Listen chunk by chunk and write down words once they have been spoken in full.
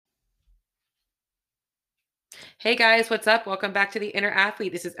Hey guys, what's up? Welcome back to the Inner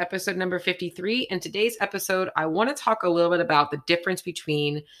Athlete. This is episode number 53. And today's episode, I want to talk a little bit about the difference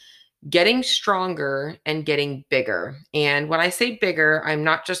between getting stronger and getting bigger. And when I say bigger, I'm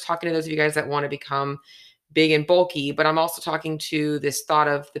not just talking to those of you guys that want to become big and bulky, but I'm also talking to this thought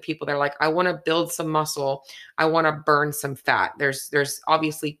of the people that are like, I want to build some muscle. I want to burn some fat. There's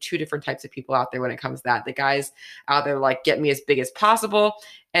obviously two different types of people out there when it comes to that. The guys out there like, get me as big as possible.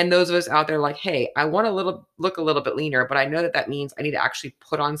 And those of us out there like, hey, I want to look a little bit leaner, but I know that means I need to actually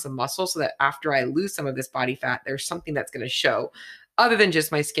put on some muscle so that after I lose some of this body fat, there's something that's going to show other than just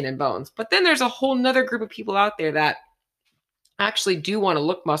my skin and bones. But then there's a whole nother group of people out there that actually do want to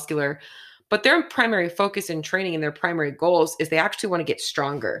look muscular, but their primary focus in training and their primary goals is they actually want to get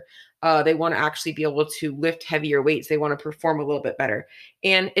stronger. They want to actually be able to lift heavier weights. They want to perform a little bit better.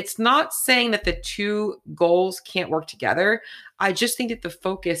 And it's not saying that the two goals can't work together. I just think that the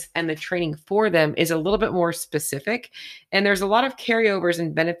focus and the training for them is a little bit more specific. And there's a lot of carryovers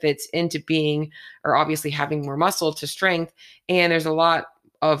and benefits into being, or obviously having more muscle to strength. And there's a lot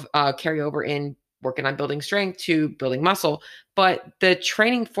of carryover in working on building strength to building muscle, but the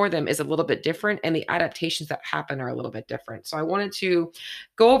training for them is a little bit different and the adaptations that happen are a little bit different. So I wanted to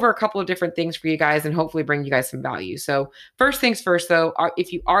go over a couple of different things for you guys and hopefully bring you guys some value. So first things first though,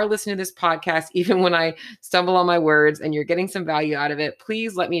 if you are listening to this podcast, even when I stumble on my words and you're getting some value out of it,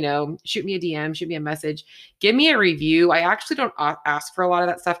 please let me know. Shoot me a DM, shoot me a message, give me a review. I actually don't ask for a lot of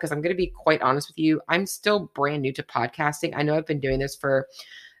that stuff because I'm going to be quite honest with you. I'm still brand new to podcasting. I know I've been doing this for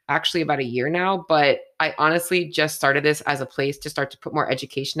actually about a year now, but I honestly just started this as a place to start to put more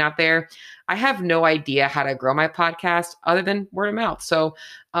education out there. I have no idea how to grow my podcast other than word of mouth. So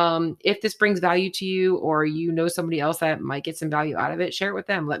if this brings value to you or you know somebody else that might get some value out of it, share it with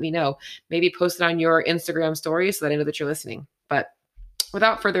them. Let me know. Maybe post it on your Instagram story so that I know that you're listening. But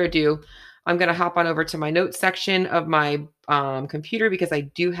without further ado, I'm going to hop on over to my notes section of my computer because I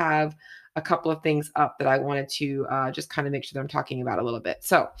do have a couple of things up that I wanted to just kind of make sure that I'm talking about a little bit.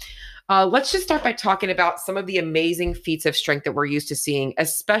 So let's just start by talking about some of the amazing feats of strength that we're used to seeing,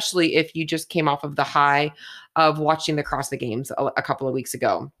 especially if you just came off of the high of watching the CrossFit Games a couple of weeks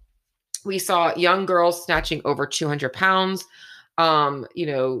ago. We saw young girls snatching over 200 pounds,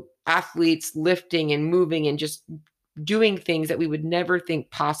 athletes lifting and moving and just doing things that we would never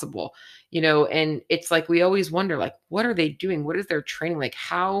think possible, and it's like, we always wonder, like, what are they doing? What is their training like?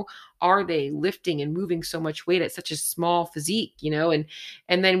 How are they lifting and moving so much weight at such a small physique, and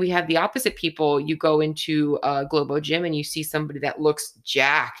then we have the opposite people. You go into a Globo gym and you see somebody that looks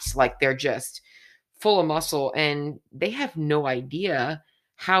jacked, like they're just full of muscle and they have no idea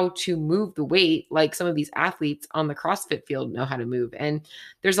how to move the weight like some of these athletes on the CrossFit field know how to move. And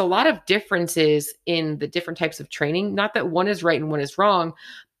there's a lot of differences in the different types of training. Not that one is right and one is wrong,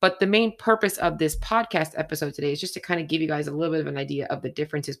 but the main purpose of this podcast episode today is just to kind of give you guys a little bit of an idea of the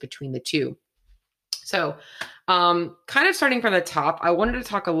differences between the two. So, kind of starting from the top, I wanted to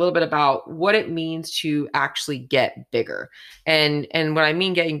talk a little bit about what it means to actually get bigger. And when I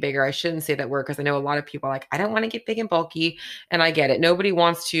mean getting bigger, I shouldn't say that word because I know a lot of people are like, I don't want to get big and bulky. And I get it. Nobody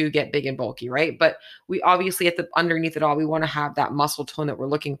wants to get big and bulky, right? But we obviously underneath it all, we want to have that muscle tone that we're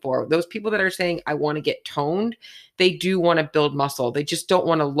looking for. Those people that are saying, I want to get toned, they do want to build muscle. They just don't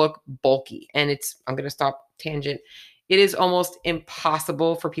want to look bulky. And I'm going to stop tangent. It is almost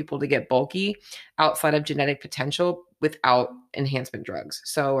impossible for people to get bulky outside of genetic potential without enhancement drugs,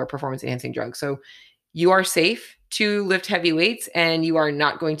 or performance enhancing drugs. So you are safe to lift heavy weights and you are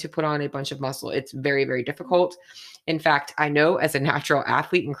not going to put on a bunch of muscle. It's very, very difficult. In fact, I know as a natural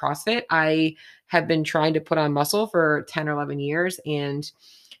athlete in CrossFit, I have been trying to put on muscle for 10 or 11 years and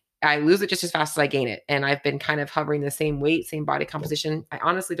I lose it just as fast as I gain it. And I've been kind of hovering the same weight, same body composition. I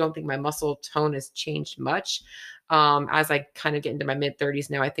honestly don't think my muscle tone has changed much. As I kind of get into my mid 30s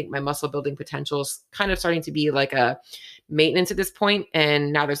now, I think my muscle building potential is kind of starting to be like a maintenance at this point.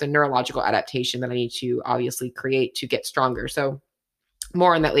 And now there's a neurological adaptation that I need to obviously create to get stronger. So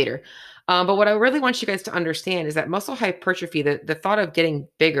more on that later. But what I really want you guys to understand is that muscle hypertrophy, the thought of getting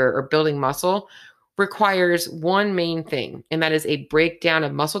bigger or building muscle, requires one main thing, and that is a breakdown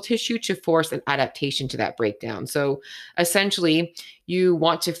of muscle tissue to force an adaptation to that breakdown. So essentially, you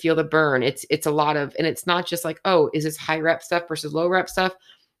want to feel the burn. It's a lot of, and it's not just like, oh, is this high rep stuff versus low rep stuff?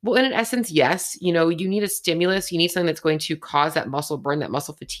 Well, in essence, yes. You need a stimulus. You need something that's going to cause that muscle burn, that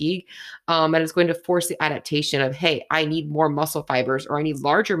muscle fatigue, and it's going to force the adaptation of, hey, I need more muscle fibers or I need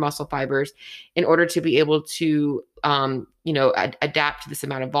larger muscle fibers in order to be able to, adapt to this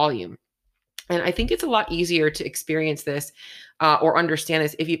amount of volume. And I think it's a lot easier to experience this or understand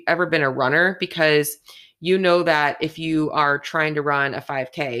this if you've ever been a runner, because You know that if you are trying to run a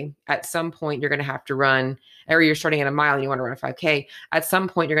 5K, at some point you're going to have to run, or you're starting at a mile and you want to run a 5K, at some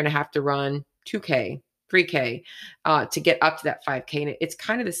point you're going to have to run 2K, 3K to get up to that 5K. And it's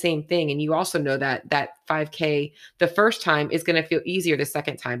kind of the same thing. And you also know that that 5K, the first time is going to feel easier the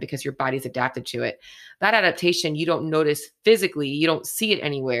second time because your body's adapted to it. That adaptation, you don't notice physically, you don't see it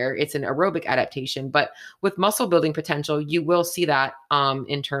anywhere. It's an aerobic adaptation. But with muscle building potential, you will see that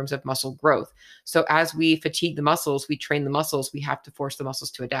in terms of muscle growth. So as we fatigue the muscles, we train the muscles, we have to force the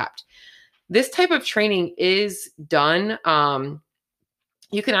muscles to adapt. This type of training is done.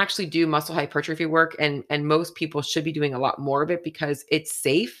 You can actually do muscle hypertrophy work, and most people should be doing a lot more of it because it's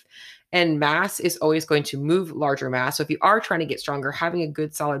safe, and mass is always going to move larger mass. So if you are trying to get stronger, having a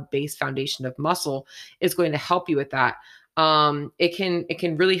good solid base foundation of muscle is going to help you with that. It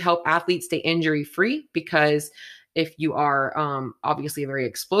can really help athletes stay injury free because if you are obviously a very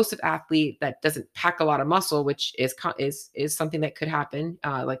explosive athlete that doesn't pack a lot of muscle, which is something that could happen,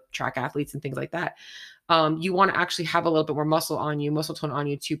 like track athletes and things like that. You want to actually have a little bit more muscle on you, muscle tone on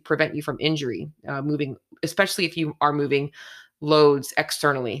you to prevent you from injury, moving, especially if you are moving loads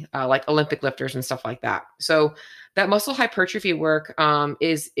externally, like Olympic lifters and stuff like that. So that muscle hypertrophy work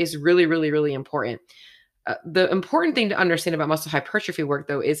is really, really, really important. The important thing to understand about muscle hypertrophy work,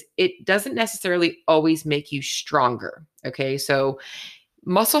 though, is it doesn't necessarily always make you stronger. Okay. So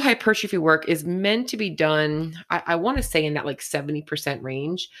muscle hypertrophy work is meant to be done, I want to say in that like 70%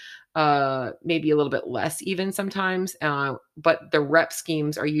 range, maybe a little bit less even sometimes. But the rep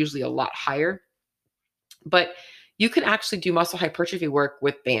schemes are usually a lot higher. But you can actually do muscle hypertrophy work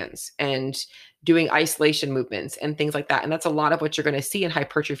with bands and doing isolation movements and things like that. And that's a lot of what you're going to see in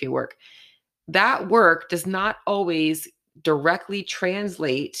hypertrophy work. That work does not always directly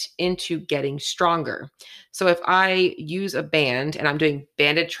translate into getting stronger. So if I use a band and I'm doing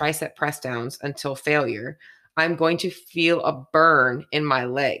banded tricep press downs until failure, I'm going to feel a burn in my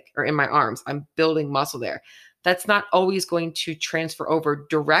leg or in my arms. I'm building muscle there. That's not always going to transfer over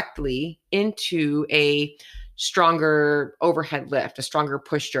directly into a stronger overhead lift, a stronger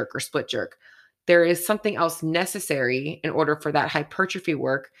push jerk or split jerk. There is something else necessary in order for that hypertrophy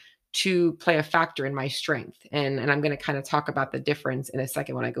work to play a factor in my strength. And I'm going to kind of talk about the difference in a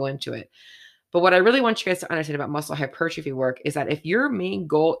second when I go into it. But what I really want you guys to understand about muscle hypertrophy work is that if your main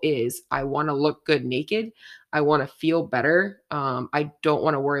goal is, I want to look good naked, I want to feel better, I don't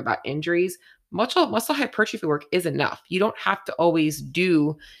want to worry about injuries, muscle hypertrophy work is enough. You don't have to always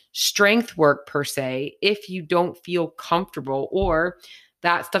do strength work per se if you don't feel comfortable or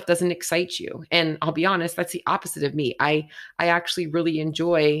that stuff doesn't excite you. And I'll be honest, that's the opposite of me. I actually really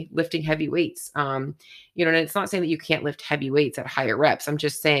enjoy lifting heavy weights. And it's not saying that you can't lift heavy weights at higher reps. I'm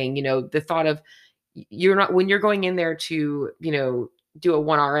just saying, the thought of you're not, when you're going in there to, do a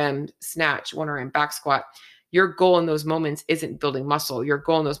 1RM snatch, 1RM back squat, your goal in those moments isn't building muscle. Your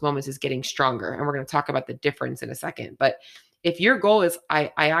goal in those moments is getting stronger. And we're going to talk about the difference in a second. But if your goal is,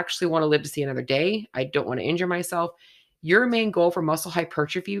 I actually want to live to see another day, I don't want to injure myself, your main goal for muscle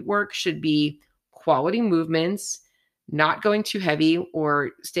hypertrophy work should be quality movements, not going too heavy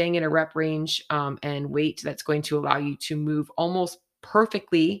or staying in a rep range and weight that's going to allow you to move almost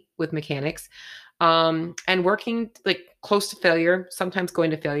perfectly with mechanics, and working like close to failure, sometimes going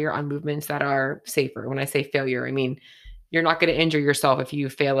to failure on movements that are safer. When I say failure, I mean you're not going to injure yourself if you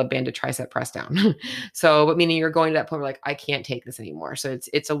fail a banded tricep press down. So, but meaning you're going to that point where like, I can't take this anymore. So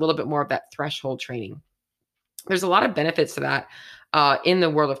it's a little bit more of that threshold training. There's a lot of benefits to that in the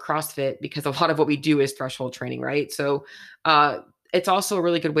world of CrossFit because a lot of what we do is threshold training, right? So it's also a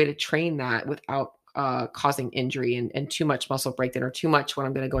really good way to train that without causing injury and too much muscle breakdown or too much what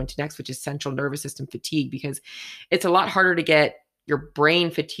I'm going to go into next, which is central nervous system fatigue, because it's a lot harder to get your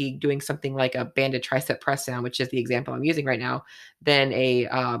brain fatigue doing something like a banded tricep press down, which is the example I'm using right now, than a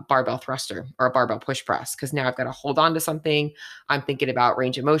barbell thruster or a barbell push press. Because now I've got to hold on to something. I'm thinking about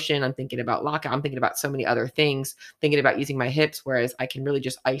range of motion. I'm thinking about lockout. I'm thinking about so many other things, thinking about using my hips, whereas I can really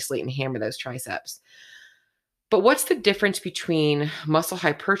just isolate and hammer those triceps. But what's the difference between muscle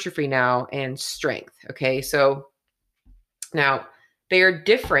hypertrophy now and strength? Okay, so now they are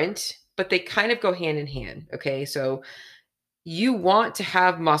different, but they kind of go hand in hand. Okay, so you want to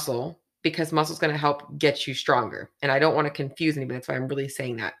have muscle because muscle is going to help get you stronger. And I don't want to confuse anybody. That's why I'm really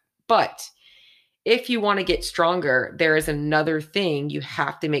saying that. But if you want to get stronger, there is another thing you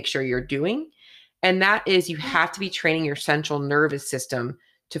have to make sure you're doing. And that is you have to be training your central nervous system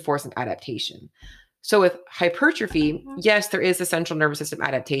to force an adaptation. So with hypertrophy, yes, there is a central nervous system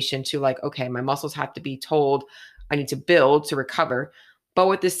adaptation to like, okay, my muscles have to be told I need to build to recover. But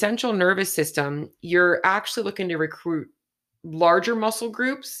with the central nervous system, you're actually looking to recruit larger muscle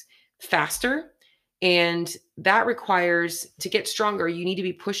groups faster And that requires, to get stronger, you need to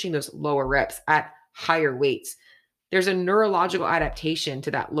be pushing those lower reps at higher weights. There's a neurological adaptation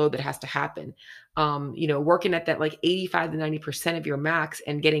to that load that has to happen. Working at that like 85 to 90% of your max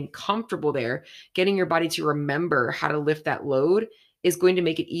and getting comfortable there, getting your body to remember how to lift that load is going to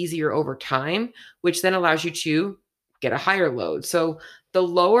make it easier over time, which then allows you to get a higher load. So the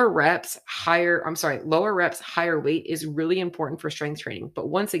lower reps, higher weight is really important for strength training. But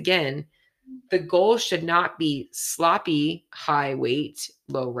once again, the goal should not be sloppy, high weight,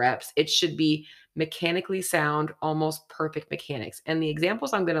 low reps. It should be mechanically sound, almost perfect mechanics. And the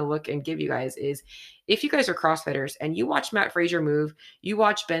examples I'm going to look and give you guys is, if you guys are CrossFitters and you watch Matt Frazier move, you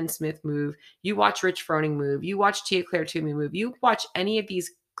watch Ben Smith move, you watch Rich Froning move, you watch Tia Claire Toomey move, you watch any of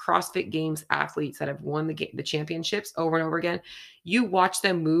these CrossFit Games athletes that have won the championships over and over again, you watch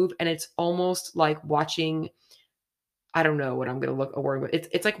them move and it's almost like watching, I don't know what I'm going to look a word with.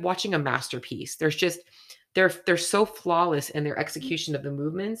 It's like watching a masterpiece. There's just, they're so flawless in their execution of the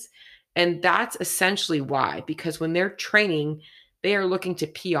movements. And that's essentially why, because when they're training, they are looking to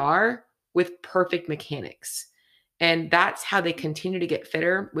PR with perfect mechanics. And that's how they continue to get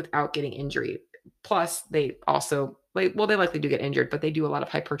fitter without getting injury. Plus, they also, they likely do get injured, but they do a lot of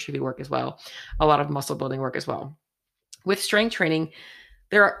hypertrophy work as well, a lot of muscle building work as well. With strength training,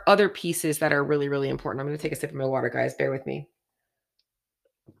 there are other pieces that are really, really important. I'm going to take a sip of my water, guys. Bear with me.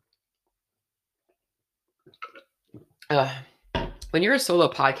 When you're a solo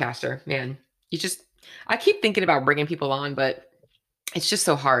podcaster, man, I keep thinking about bringing people on, but it's just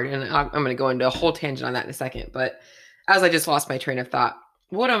so hard. And I'm going to go into a whole tangent on that in a second. But as I just lost my train of thought,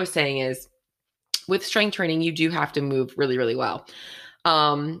 what I was saying is, with strength training, you do have to move really, really well.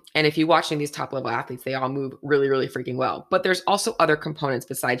 And if you're watching these top level athletes, they all move really, really freaking well. But there's also other components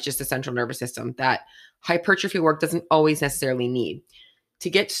besides just the central nervous system that hypertrophy work doesn't always necessarily need. To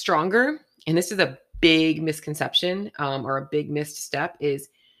get stronger, and this is a big misconception or a big missed step, is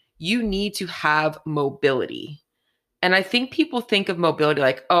you need to have mobility. And I think people think of mobility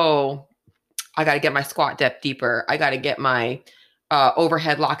like, oh, I got to get my squat depth deeper. I got to get my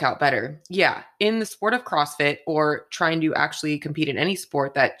overhead lockout better. Yeah, in the sport of CrossFit or trying to actually compete in any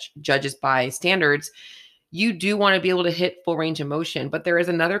sport that judges by standards, you do want to be able to hit full range of motion. But there is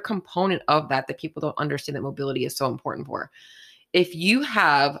another component of that people don't understand that mobility is so important for. If you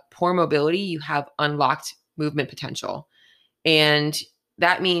have poor mobility, you have unlocked movement potential. And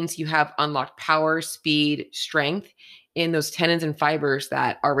that means you have unlocked power, speed, strength in those tendons and fibers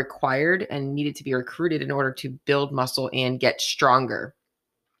that are required and needed to be recruited in order to build muscle and get stronger.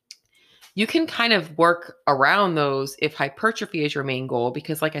 You can kind of work around those if hypertrophy is your main goal,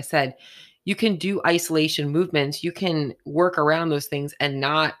 because like I said, you can do isolation movements. You can work around those things and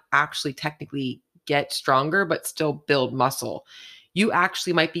not actually technically get stronger, but still build muscle. You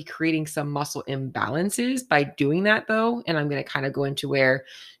actually might be creating some muscle imbalances by doing that, though. And I'm going to kind of go into where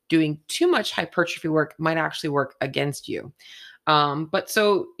doing too much hypertrophy work might actually work against you. But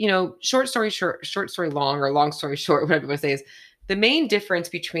so, short story long, or long story short, whatever you want to say, is the main difference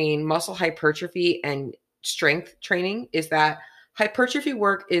between muscle hypertrophy and strength training is that hypertrophy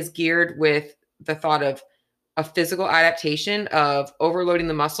work is geared with the thought of a physical adaptation of overloading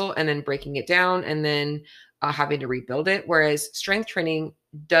the muscle and then breaking it down and then having to rebuild it. Whereas strength training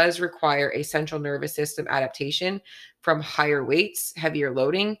does require a central nervous system adaptation from higher weights, heavier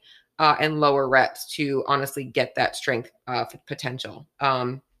loading, and lower reps to honestly get that strength potential.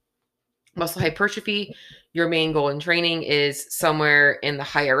 Muscle hypertrophy, your main goal in training is somewhere in the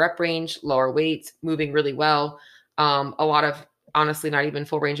higher rep range, lower weights, moving really well. A lot of, honestly, not even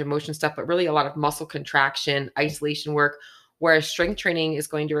full range of motion stuff, but really a lot of muscle contraction, isolation work, whereas strength training is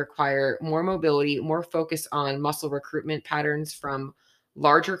going to require more mobility, more focus on muscle recruitment patterns from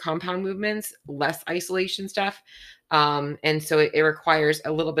larger compound movements, less isolation stuff. And so it requires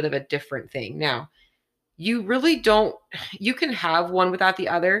a little bit of a different thing. Now, you can have one without the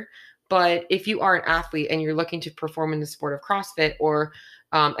other. But if you are an athlete and you're looking to perform in the sport of CrossFit or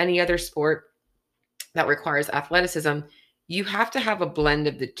any other sport that requires athleticism, you have to have a blend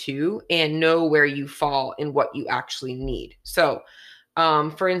of the two and know where you fall and what you actually need. So,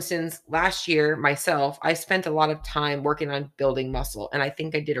 for instance, last year, myself, I spent a lot of time working on building muscle, and I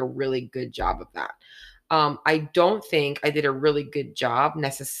think I did a really good job of that. I don't think I did a really good job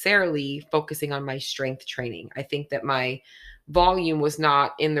necessarily focusing on my strength training. I think that my volume was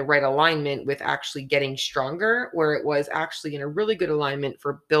not in the right alignment with actually getting stronger, where it was actually in a really good alignment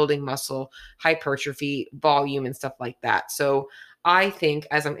for building muscle, hypertrophy, volume, and stuff like that. So I think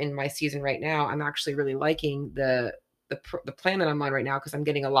as I'm in my season right now, I'm actually really liking the the plan that I'm on right now, because I'm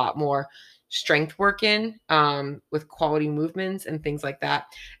getting a lot more strength work in, with quality movements and things like that.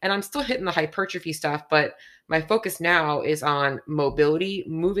 And I'm still hitting the hypertrophy stuff, but my focus now is on mobility,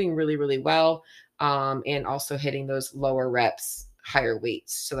 moving really, really well, and also hitting those lower reps, higher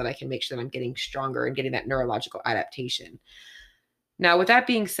weights, so that I can make sure that I'm getting stronger and getting that neurological adaptation. Now, with that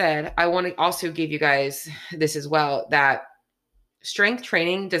being said, I want to also give you guys this as well, that strength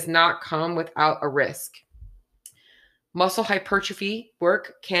training does not come without a risk. Muscle hypertrophy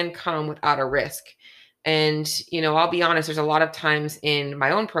work can come without a risk. And, I'll be honest, there's a lot of times in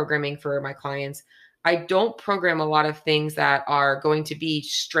my own programming for my clients, I don't program a lot of things that are going to be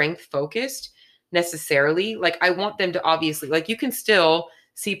strength focused necessarily. Like, I want them to obviously, like, you can still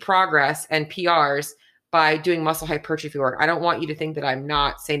see progress and PRs by doing muscle hypertrophy work. I don't want you to think that I'm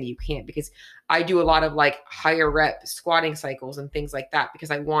not saying that you can't, because I do a lot of like higher rep squatting cycles and things like that,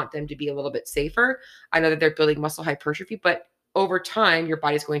 because I want them to be a little bit safer. I know that they're building muscle hypertrophy, but over time, your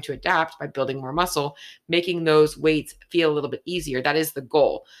body's going to adapt by building more muscle, making those weights feel a little bit easier. That is the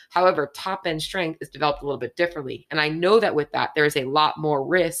goal. However, top end strength is developed a little bit differently. And I know that with that, there is a lot more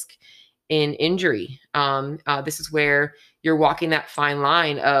risk in injury. This is where you're walking that fine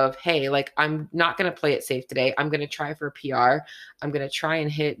line of, hey, like, I'm not going to play it safe today. I'm going to try for a PR. I'm going to try and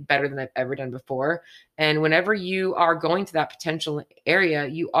hit better than I've ever done before. And whenever you are going to that potential area,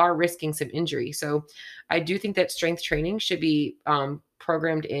 you are risking some injury. So I do think that strength training should be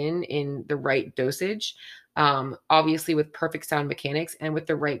programmed in the right dosage, obviously with perfect sound mechanics and with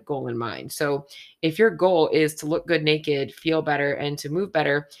the right goal in mind. So if your goal is to look good naked, feel better, and to move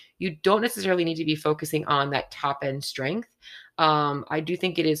better, you don't necessarily need to be focusing on that top end strength. I do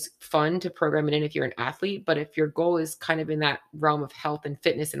think it is fun to program it in if you're an athlete, but if your goal is kind of in that realm of health and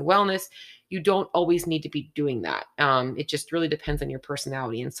fitness and wellness, you don't always need to be doing that. It just really depends on your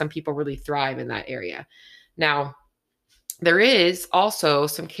personality, and some people really thrive in that area. Now, there is also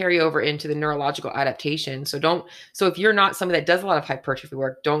some carryover into the neurological adaptation. So if you're not somebody that does a lot of hypertrophy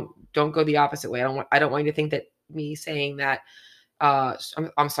work, don't go the opposite way. I don't want you to think that me saying that,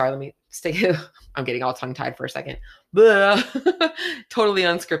 I'm sorry, let me stay. I'm getting all tongue tied for a second. Totally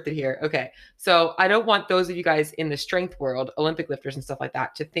unscripted here. Okay. So I don't want those of you guys in the strength world, Olympic lifters and stuff like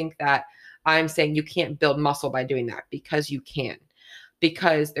that, to think that I'm saying you can't build muscle by doing that, because you can.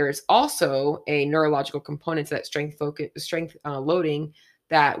 Because there's also a neurological component to that strength loading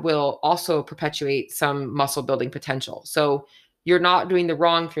that will also perpetuate some muscle building potential. So you're not doing the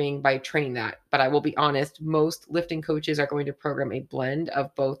wrong thing by training that. But I will be honest, most lifting coaches are going to program a blend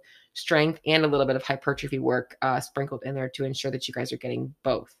of both strength and a little bit of hypertrophy work sprinkled in there to ensure that you guys are getting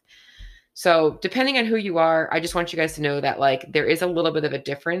both. So depending on who you are, I just want you guys to know that, like, there is a little bit of a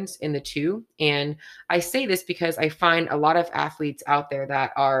difference in the two. And I say this because I find a lot of athletes out there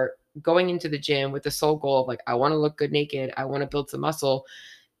that are going into the gym with the sole goal of, like, I want to look good naked, I want to build some muscle,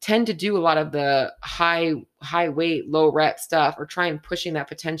 tend to do a lot of the high weight, low rep stuff, or try and pushing that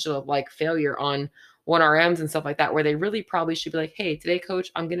potential of like failure on 1RMs and stuff like that, where they really probably should be like, hey, today,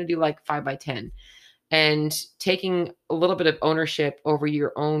 coach, I'm going to do like 5x10. And taking a little bit of ownership over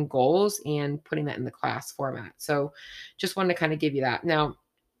your own goals and putting that in the class format. So just wanted to kind of give you that. Now,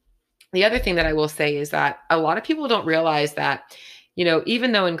 the other thing that I will say is that a lot of people don't realize that,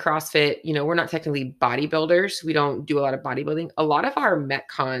 even though in CrossFit, we're not technically bodybuilders, we don't do a lot of bodybuilding. A lot of our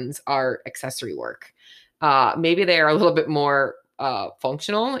Metcons are accessory work. Maybe they are a little bit more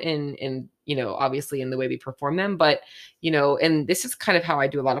functional in obviously in the way we perform them, but and this is kind of how I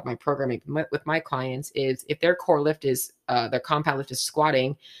do a lot of my programming with my clients, is if their core lift is their compound lift is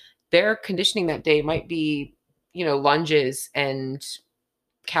squatting, their conditioning that day might be lunges and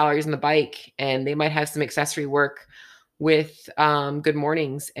calories on the bike, and they might have some accessory work with good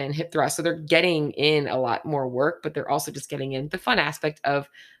mornings and hip thrust. So they're getting in a lot more work, but they're also just getting in the fun aspect of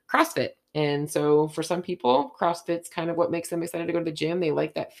CrossFit. And so for some people, CrossFit's kind of what makes them excited to go to the gym. They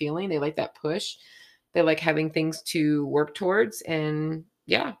like that feeling. They like that push. They like having things to work towards. And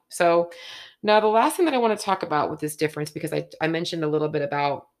yeah. So now the last thing that I want to talk about with this difference, because I mentioned a little bit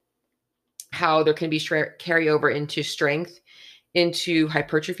about how there can be carryover into strength, into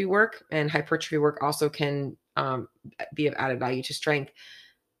hypertrophy work, and hypertrophy work also can be of added value to strength.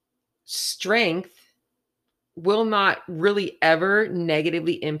 Strength will not really ever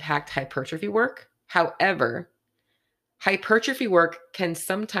negatively impact hypertrophy work. However, hypertrophy work can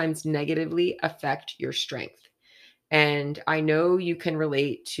sometimes negatively affect your strength. And I know you can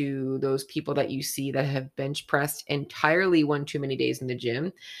relate to those people that you see that have bench pressed entirely one too many days in the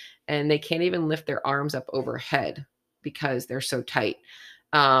gym, and they can't even lift their arms up overhead because they're so tight,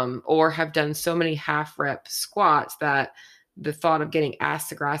 or have done so many half rep squats that the thought of getting ass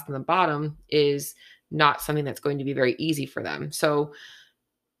to grass on the bottom is not something that's going to be very easy for them. So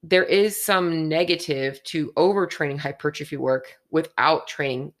there is some negative to overtraining hypertrophy work without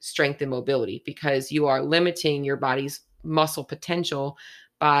training strength and mobility, because you are limiting your body's muscle potential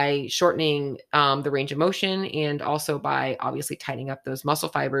by shortening the range of motion, and also by obviously tightening up those muscle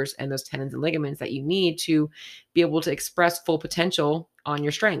fibers and those tendons and ligaments that you need to be able to express full potential on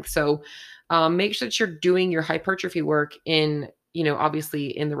your strength. So make sure that you're doing your hypertrophy work in,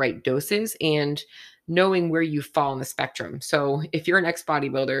 obviously in the right doses, and knowing where you fall in the spectrum. So if you're an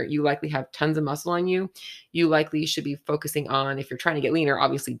ex-bodybuilder, you likely have tons of muscle on you. You likely should be focusing on, if you're trying to get leaner,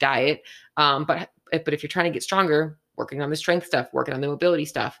 obviously diet. But if you're trying to get stronger, working on the strength stuff, working on the mobility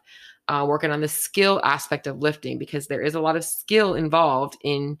stuff, working on the skill aspect of lifting, because there is a lot of skill involved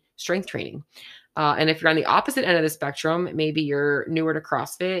in strength training. And if you're on the opposite end of the spectrum, maybe you're newer to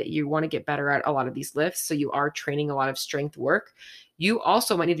CrossFit, you want to get better at a lot of these lifts, so you are training a lot of strength work. You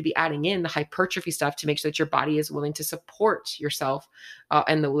also might need to be adding in the hypertrophy stuff to make sure that your body is willing to support yourself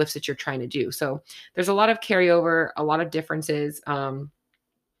and the lifts that you're trying to do. So there's a lot of carryover, a lot of differences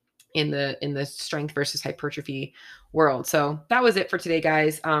in the strength versus hypertrophy world. So that was it for today,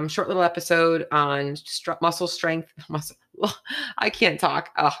 guys. Short little episode on muscle strength. I can't talk.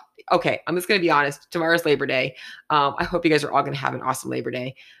 Okay, I'm just going to be honest. Tomorrow's Labor Day. I hope you guys are all going to have an awesome Labor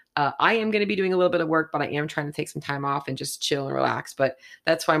Day. I am going to be doing a little bit of work, but I am trying to take some time off and just chill and relax. But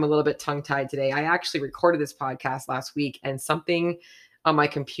that's why I'm a little bit tongue-tied today. I actually recorded this podcast last week, and something on my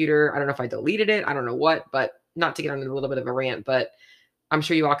computer, I don't know if I deleted it, I don't know what, but not to get on a little bit of a rant, but I'm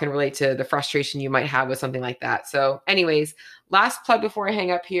sure you all can relate to the frustration you might have with something like that. So anyways, last plug before I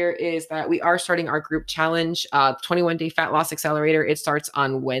hang up here is that we are starting our group challenge, 21-day fat loss accelerator. It starts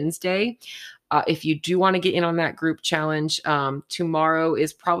on Wednesday. If you do want to get in on that group challenge, tomorrow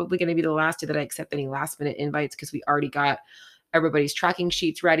is probably going to be the last day that I accept any last minute invites, because we already got everybody's tracking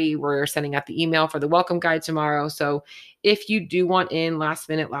sheets ready. We're sending out the email for the welcome guide tomorrow. So if you do want in last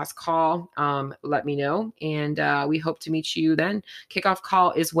minute, last call, let me know. And we hope to meet you then. Kickoff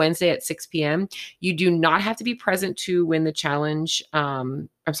call is Wednesday at 6 p.m. You do not have to be present to win the challenge. I'm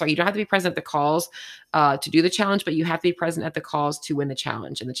sorry, you don't have to be present at the calls to do the challenge, but you have to be present at the calls to win the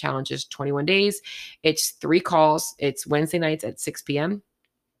challenge. And the challenge is 21 days. It's 3 calls. It's Wednesday nights at 6 p.m.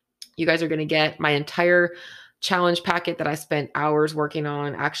 You guys are going to get my entire challenge packet that I spent hours working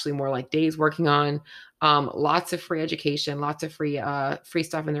on, actually more like days working on. Lots of free education, lots of free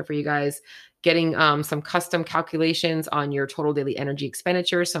stuff in there for you guys. Getting some custom calculations on your total daily energy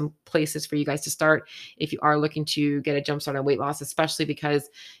expenditure, some places for you guys to start if you are looking to get a jump start on weight loss, especially because,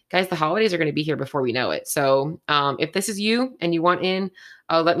 guys, the holidays are going to be here before we know it. So if this is you and you want in,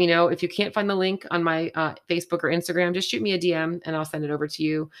 let me know. If you can't find the link on my Facebook or Instagram, just shoot me a DM and I'll send it over to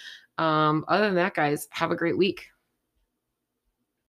you. Other than that, guys, have a great week.